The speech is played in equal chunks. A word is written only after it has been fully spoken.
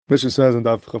Mishnah says in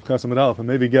Daf Chav Chesam Adalef, and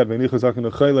maybe get v'nichu zaken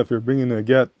or if you're bringing a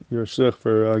get, your shich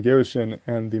for gerushin,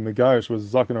 and the megarish was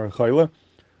zaken or chayla,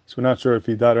 so we're not sure if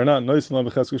he died or not. Noislam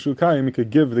b'chazkat שהוא קיים, he could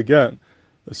give the get,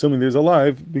 assuming that he's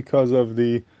alive, because of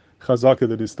the chazaka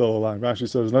that he's still alive. Rashi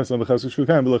says noislam b'chazkat שהוא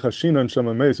קיים, b'lechashinan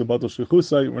shema meis ubatel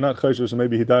shichusay. We're not chayshish, so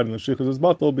maybe he died in the shichus is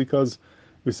batel, because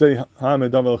we say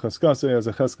ha'amedam el chaskasay as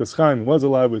a chaskas chaim, he was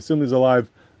alive, we assume he's alive,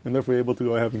 and therefore we're able to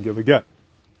go ahead and give a get.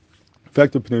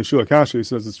 Fact of Pnei Yeshua Kasha, he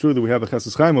says it's true that we have a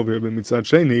cheskas chaim over here, but mitzad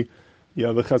sheni, you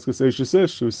have a cheskas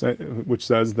eishes, which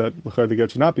says that the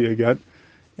get should not be a get,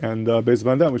 and based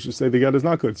on that, we should say the get is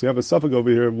not good. So you have a suffix over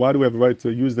here. Why do we have a right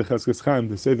to use the cheskas chaim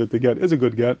to say that the get is a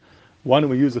good get? Why don't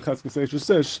we use the cheskas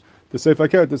eishes to say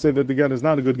fakir to say that the get is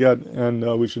not a good get,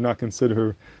 and we should not consider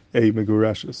her a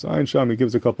megureshes? So Ayin Sham, he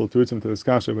gives a couple of truths into this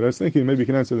kasha, but I was thinking maybe you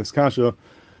can answer this kasha.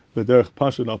 The derech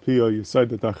pashut al piyah, you said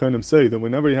that the Acharonim say that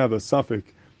whenever you have a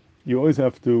suffix, you always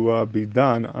have to be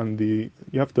done on you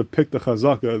have to pick the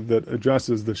chazaka that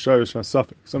addresses the shayrish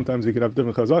ha-suffix. Sometimes you could have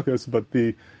different chazakas, but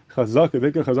the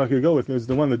chazaka you go with is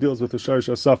the one that deals with the shayrish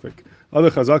ha-suffix.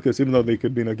 Other chazakas, even though they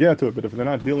could be nagia to it, but if they're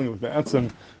not dealing with the etzem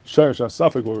shayrish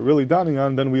ha-suffix, what we're really dining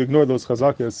on, then we ignore those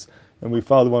chazakas and we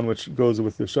follow the one which goes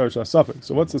with the shayrish ha-suffix.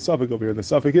 So what's the suffix over here? The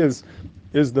suffix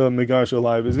is the megarish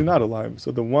alive? Is he not alive?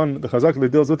 So the chazaka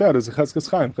that deals with that is the cheskas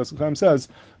chaim. Cheskas chaim says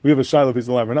we have a shiloh if he's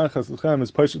alive or not. Cheskas chaim is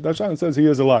pashut that shiloh says he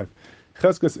is alive.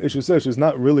 Cheskas ishusesh is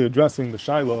not really addressing the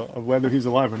shiloh of whether he's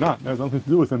alive or not. It has nothing to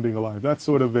do with him being alive. That's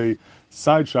sort of a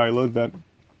side shiloh that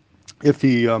if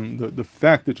he the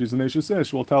fact that she's an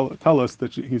ishusesh will tell us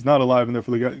that he's not alive and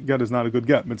therefore the get is not a good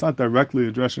get. But it's not directly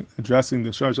addressing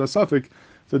the sharish suffix.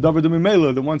 So davar de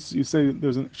mimela that once you say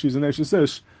she's an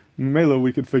ishusesh, mimela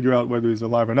we could figure out whether he's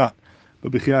alive or not.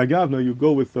 But b'chiyah gavna, you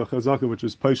go with the chazaka, which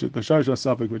is pashut, the sharish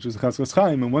suffix, which is cheskas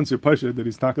chaim, and once you're pashut that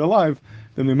he's not alive,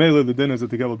 then mimela the din is that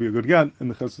the get will be a good get, and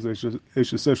the cheskas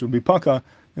eshesesh will be paka,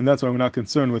 and that's why we're not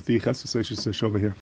concerned with the cheskas eshesesh over here.